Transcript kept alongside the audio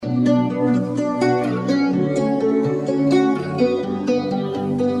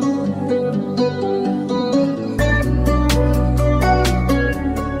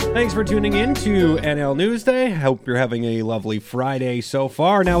for tuning in to NL Newsday. Hope you're having a lovely Friday so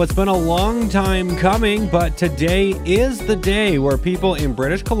far. Now, it's been a long time coming, but today is the day where people in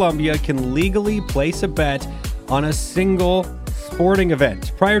British Columbia can legally place a bet on a single sporting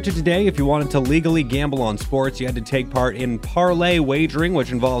event. Prior to today, if you wanted to legally gamble on sports, you had to take part in parlay wagering,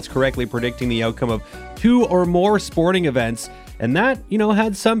 which involves correctly predicting the outcome of two or more sporting events. And that,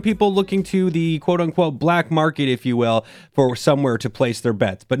 had some people looking to the quote-unquote black market, if you will, for somewhere to place their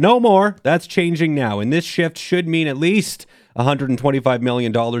bets. But no more. That's changing now. And this shift should mean at least $125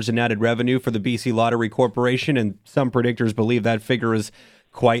 million in added revenue for the BC Lottery Corporation. And some predictors believe that figure is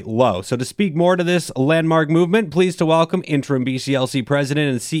quite low. So to speak more to this landmark movement, pleased to welcome interim BCLC president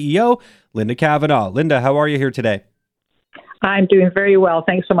and CEO, Linda Cavanaugh. Linda, how are you here today? I'm doing very well.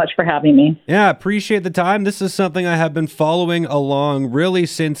 Thanks so much for having me. Yeah, appreciate the time. This is something I have been following along really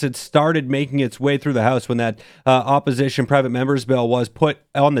since it started making its way through the House when that opposition private members bill was put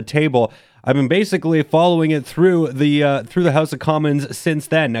on the table. I've been basically following it through the House of Commons since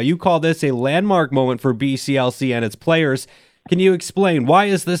then. Now, you call this a landmark moment for BCLC and its players. Can you explain, why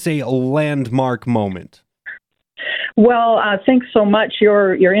is this a landmark moment? Well, thanks so much.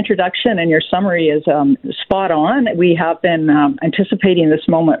 Your introduction and your summary is spot on. We have been anticipating this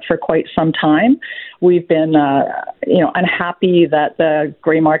moment for quite some time. We've been, unhappy that the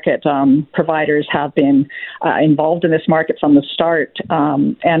grey market providers have been involved in this market from the start,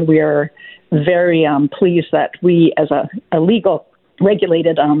 and we are very pleased that we, as a legal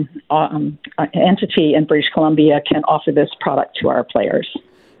regulated entity in British Columbia, can offer this product to our players.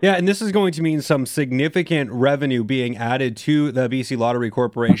 Yeah, and this is going to mean some significant revenue being added to the BC Lottery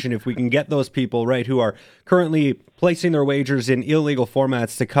Corporation if we can get those people, right, who are currently placing their wagers in illegal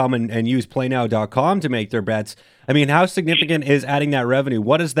formats to come and use playnow.com to make their bets. I mean, how significant is adding that revenue?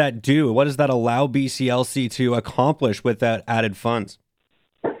 What does that do? What does that allow BCLC to accomplish with that added funds?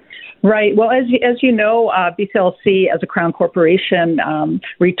 Right. Well, as you know, BCLC as a Crown Corporation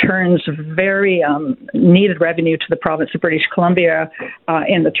returns very needed revenue to the province of British Columbia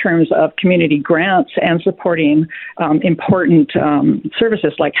in the terms of community grants and supporting important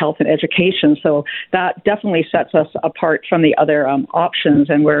services like health and education. So that definitely sets us apart from the other options.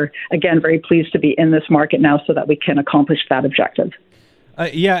 And we're, again, very pleased to be in this market now so that we can accomplish that objective.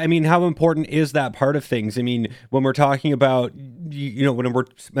 Yeah, I mean, how important is that part of things? I mean, when we're talking about, when we're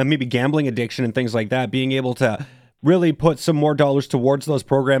maybe gambling addiction and things like that, being able to really put some more dollars towards those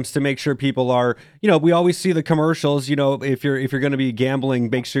programs to make sure people are, we always see the commercials, if you're going to be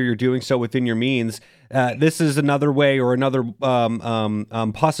gambling, make sure you're doing so within your means. This is another way or another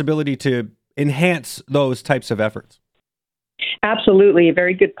possibility to enhance those types of efforts. Absolutely.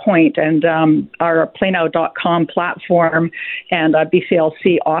 Very good point. And our playnow.com platform and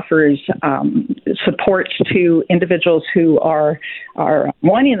BCLC offers supports to individuals who are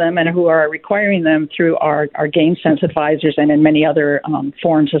wanting them and who are requiring them through our GameSense advisors and in many other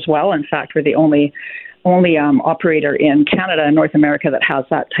forms as well. In fact, we're the only operator in Canada and North America that has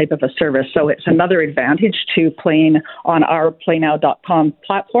that type of a service. So it's another advantage to playing on our playnow.com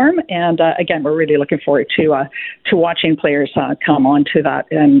platform. And again, we're really looking forward to watching players come onto that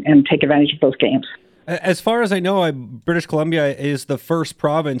and take advantage of those games. As far as I know, British Columbia is the first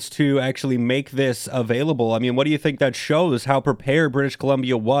province to actually make this available. I mean, what do you think that shows how prepared British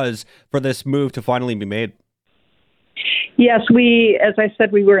Columbia was for this move to finally be made? Yes, as I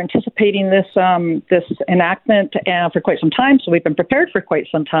said, we were anticipating this enactment for quite some time, so we've been prepared for quite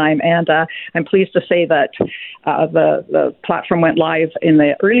some time. And I'm pleased to say that the platform went live in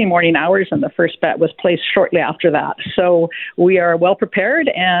the early morning hours, and the first bet was placed shortly after that. So we are well prepared,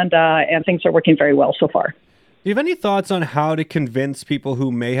 and things are working very well so far. Do you have any thoughts on how to convince people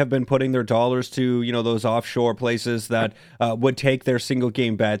who may have been putting their dollars to, those offshore places that would take their single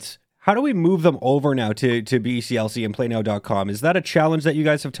game bets? How do we move them over now to BCLC and playnow.com? Is that a challenge that you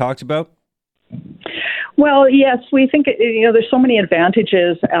guys have talked about? Well, yes, we think there's so many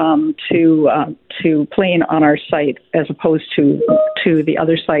advantages to playing on our site as opposed to the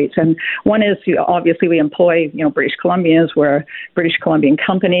other sites. And one is, obviously, we employ British Columbians. We're a British Columbian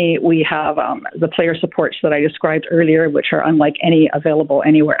company. We have the player supports that I described earlier, which are unlike any available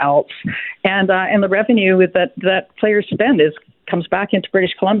anywhere else. And the revenue that players spend comes back into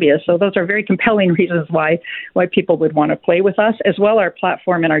British Columbia. So those are very compelling reasons why people would want to play with us. As well, our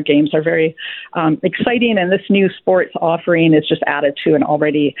platform and our games are very exciting, and this new sports offering is just added to an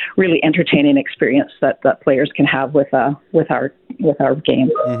already really entertaining experience that players can have with our with our game.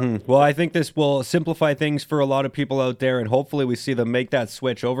 Well, I think this will simplify things for a lot of people out there, and hopefully we see them make that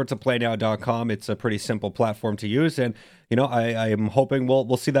switch over to playnow.com. It's a pretty simple platform to use, and I am hoping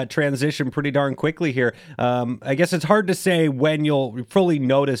we'll see that transition pretty darn quickly here. I guess it's hard to say when you'll fully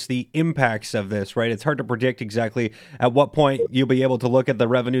notice the impacts of this, right? It's hard to predict exactly at what point you'll be able to look at the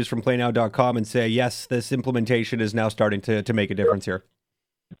revenues from playnow.com and say, yes, this implementation is now starting to make a difference here.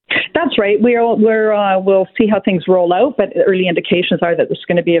 That's right. We'll see how things roll out, but early indications are that this is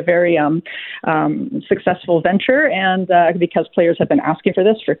going to be a very successful venture, and because players have been asking for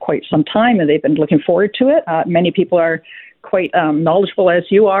this for quite some time, and they've been looking forward to it. Many people are quite knowledgeable, as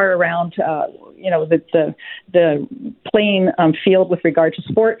you are, around the playing field with regard to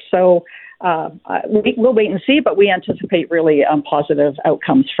sport. So we'll wait and see, but we anticipate really positive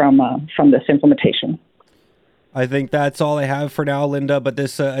outcomes from this implementation. I think that's all I have for now, Linda, but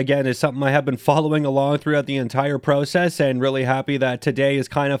this, again, is something I have been following along throughout the entire process, and really happy that today is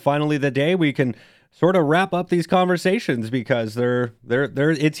kind of finally the day we can sort of wrap up these conversations, because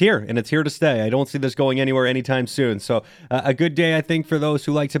it's here, and it's here to stay. I don't see this going anywhere anytime soon. So a good day, I think, for those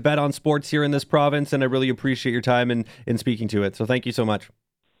who like to bet on sports here in this province, and I really appreciate your time in speaking to it. So thank you so much.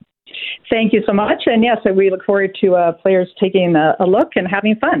 Thank you so much. And yes, we look forward to players taking a look and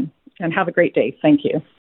having fun. And have a great day. Thank you.